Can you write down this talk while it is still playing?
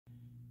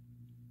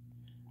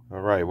All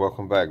right,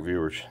 welcome back,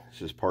 viewers.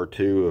 This is part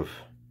 2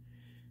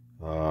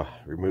 of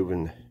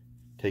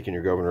taking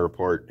your governor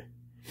apart.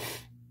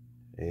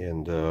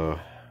 And I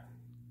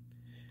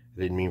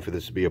didn't mean for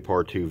this to be a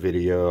part 2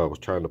 video. I was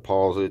trying to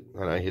pause it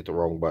and I hit the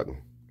wrong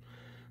button.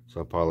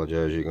 So I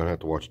apologize. You're gonna have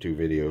to watch 2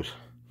 videos.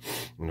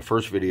 In the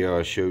first video,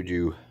 I showed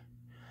you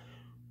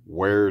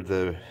where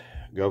the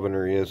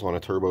governor is on a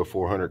turbo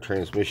 400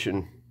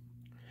 transmission,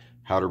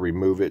 how to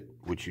remove it,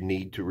 what you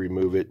need to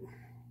remove it,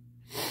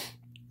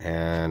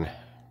 and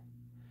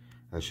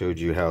I showed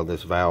you how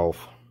this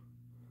valve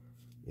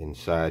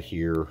inside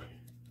here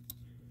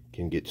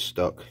can get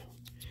stuck,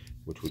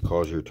 which would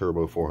cause your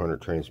turbo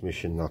 400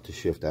 transmission not to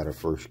shift out of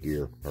first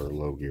gear or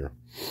low gear.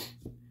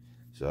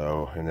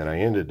 So, and then I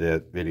ended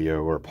that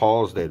video, or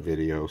paused that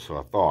video, so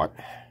I thought,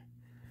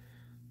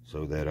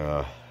 so that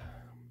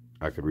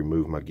I could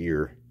remove my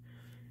gear.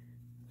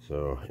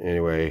 So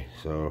anyway,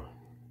 so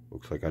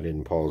looks like I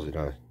didn't pause it,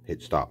 I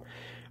hit stop.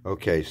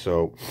 Okay,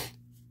 so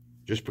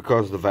just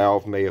because the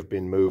valve may have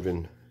been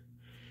moving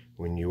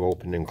when you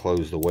open and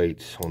close the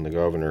weights on the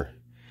governor,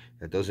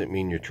 that doesn't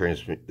mean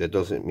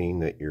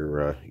that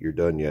you're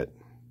done yet.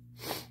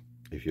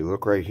 If you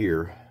look right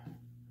here,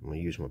 I'm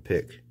gonna use my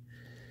pick.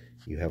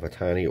 You have a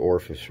tiny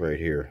orifice right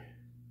here.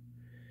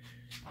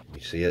 You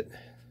see it?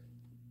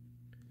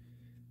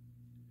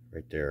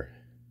 Right there.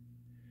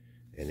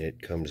 And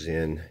it comes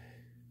in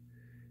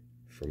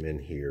from in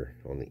here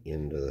on the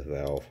end of the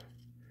valve.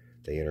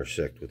 They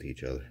intersect with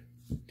each other.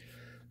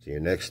 So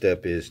your next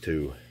step is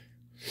to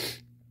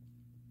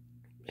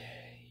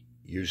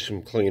use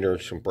some cleaner,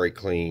 some brake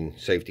clean,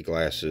 safety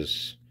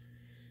glasses,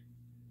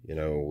 you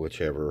know,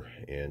 whichever,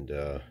 and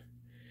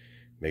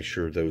make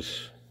sure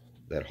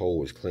that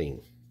hole is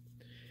clean.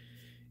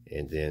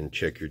 And then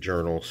check your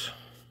journals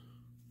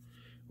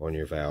on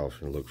your valve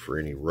and look for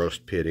any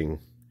rust pitting,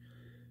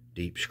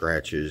 deep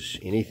scratches,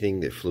 anything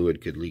that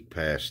fluid could leak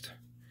past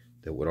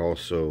that would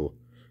also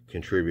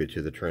contribute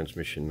to the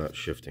transmission not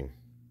shifting.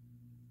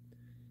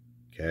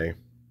 Okay?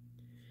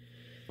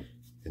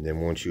 And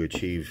then once you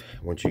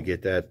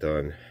get that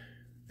done,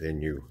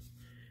 then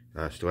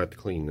I still have to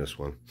clean this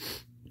one.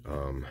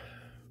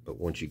 But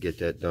once you get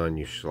that done,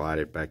 you slide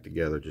it back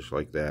together just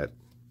like that.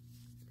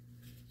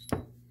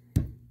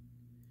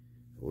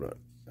 Hold on,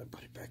 I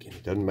put it back in.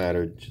 It doesn't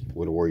matter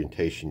what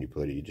orientation you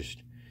put it.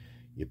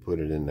 You put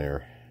it in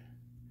there.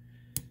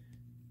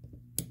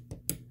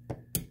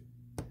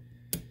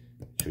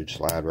 It should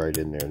slide right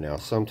in there. Now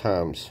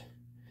sometimes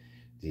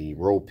the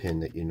roll pin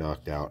that you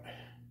knocked out,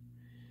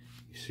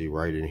 you see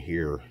right in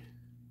here,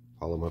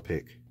 follow my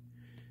pick.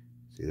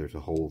 See, there's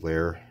a hole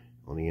there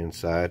on the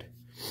inside,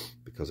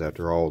 because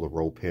after all, the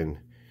roll pin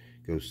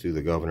goes through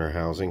the governor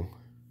housing,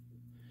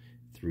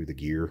 through the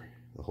gear,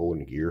 the hole in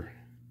the gear.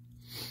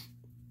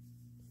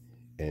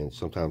 And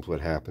sometimes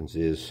what happens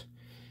is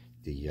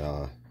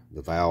the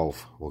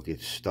valve will get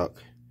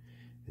stuck,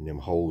 and them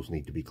holes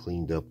need to be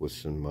cleaned up with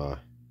some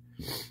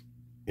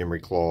emery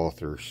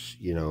cloth, or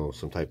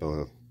some type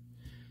of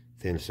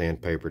thin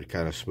sandpaper to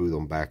kind of smooth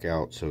them back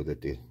out, so that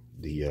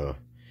the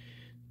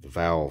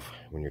valve,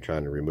 when you're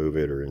trying to remove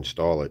it or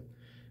install it,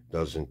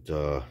 doesn't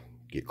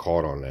get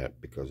caught on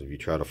that. Because if you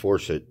try to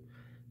force it,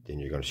 then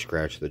you're going to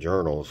scratch the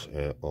journals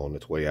on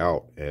its way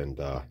out, and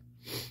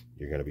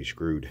you're going to be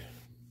screwed.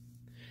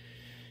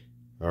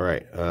 All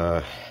right,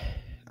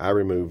 I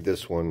removed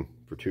this one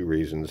for 2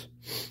 reasons.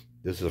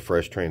 This is a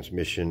fresh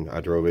transmission.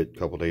 I drove it a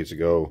couple days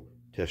ago,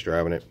 test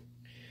driving it,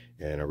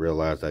 and I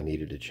realized I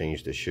needed to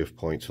change the shift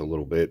points a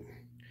little bit.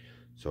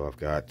 So I've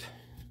got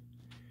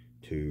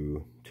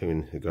to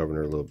tune the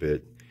governor a little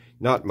bit.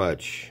 Not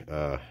much,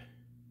 but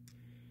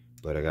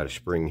I got a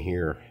spring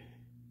here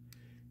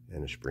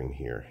and a spring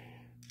here.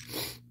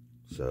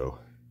 So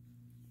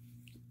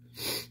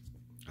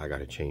I got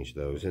to change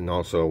those. And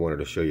also I wanted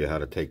to show you how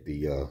to take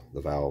the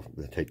valve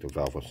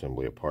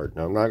assembly apart.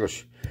 Now I'm not going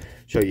to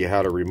show you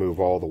how to remove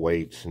all the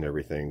weights and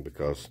everything,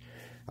 because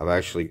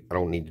I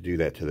don't need to do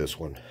that to this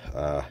one.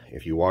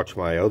 If you watch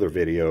my other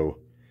video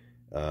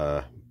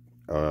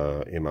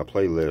in my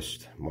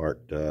playlist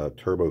marked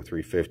Turbo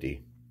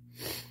 350,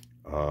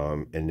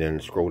 and then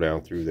scroll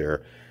down through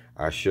there,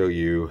 I show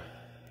you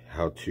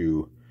how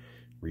to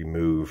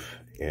remove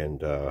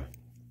and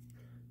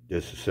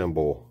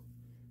disassemble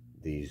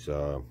these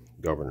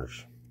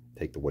governors.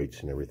 Take the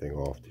weights and everything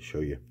off to show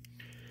you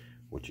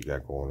what you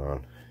got going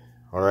on.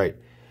 All right,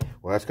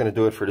 well, that's going to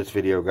do it for this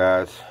video,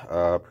 guys.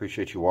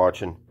 Appreciate you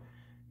watching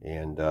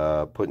and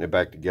putting it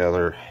back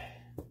together.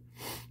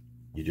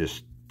 You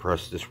just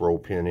press this roll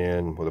pin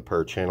in with a pair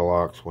of channel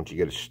locks once you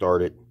get it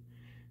started.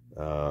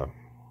 But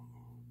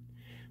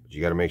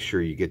you got to make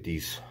sure you get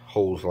these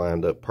holes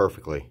lined up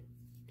perfectly.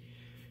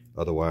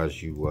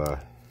 Otherwise, you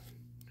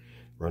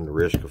run the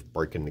risk of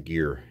breaking the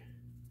gear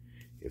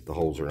if the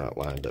holes are not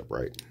lined up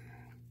right.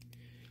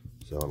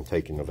 So I'm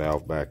taking the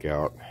valve back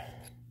out.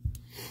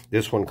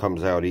 This one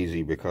comes out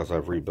easy because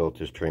I've rebuilt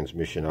this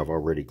transmission. I've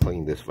already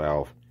cleaned this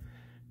valve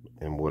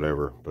and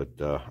whatever, but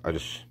I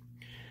just,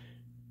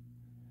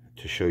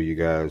 to show you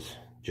guys,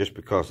 just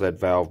because that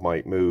valve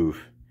might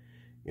move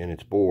in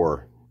its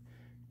bore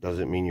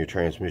doesn't mean your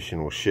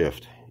transmission will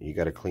shift. You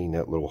got to clean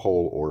that little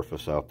hole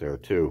orifice out there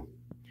too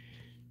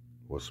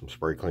with some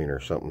spray cleaner.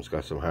 Something's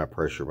got some high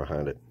pressure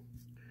behind it.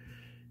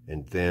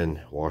 And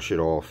then wash it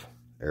off,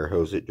 air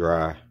hose it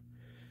dry.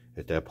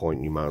 At that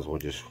point, you might as well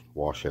just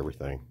wash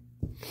everything.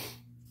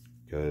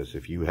 Because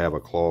if you have a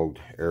clogged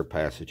air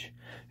passage,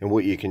 and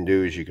what you can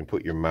do is you can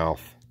put your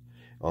mouth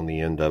on the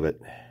end of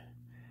it,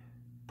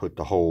 put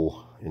the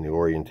hole in the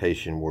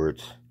orientation where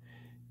it's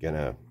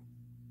gonna,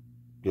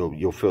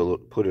 you'll feel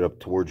it, put it up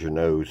towards your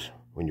nose.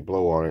 When you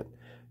blow on it,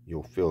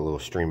 you'll feel a little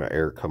stream of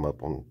air come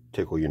up and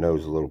tickle your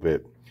nose a little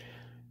bit.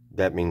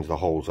 That means the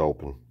hole's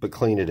open, but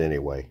clean it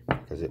anyway,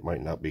 because it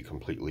might not be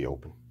completely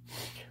open.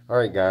 All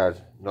right,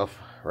 guys, enough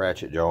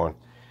ratchet jawing.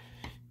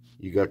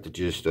 You got the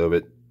gist of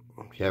it.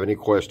 If you have any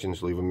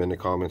questions, leave them in the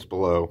comments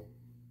below.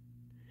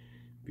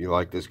 If you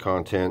like this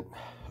content,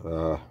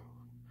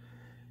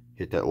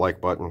 hit that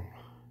like button.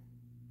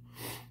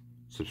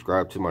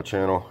 Subscribe to my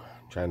channel.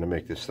 I'm trying to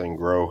make this thing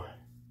grow.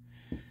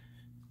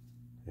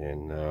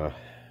 And I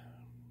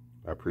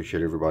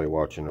appreciate everybody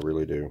watching. I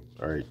really do.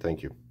 All right,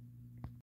 thank you.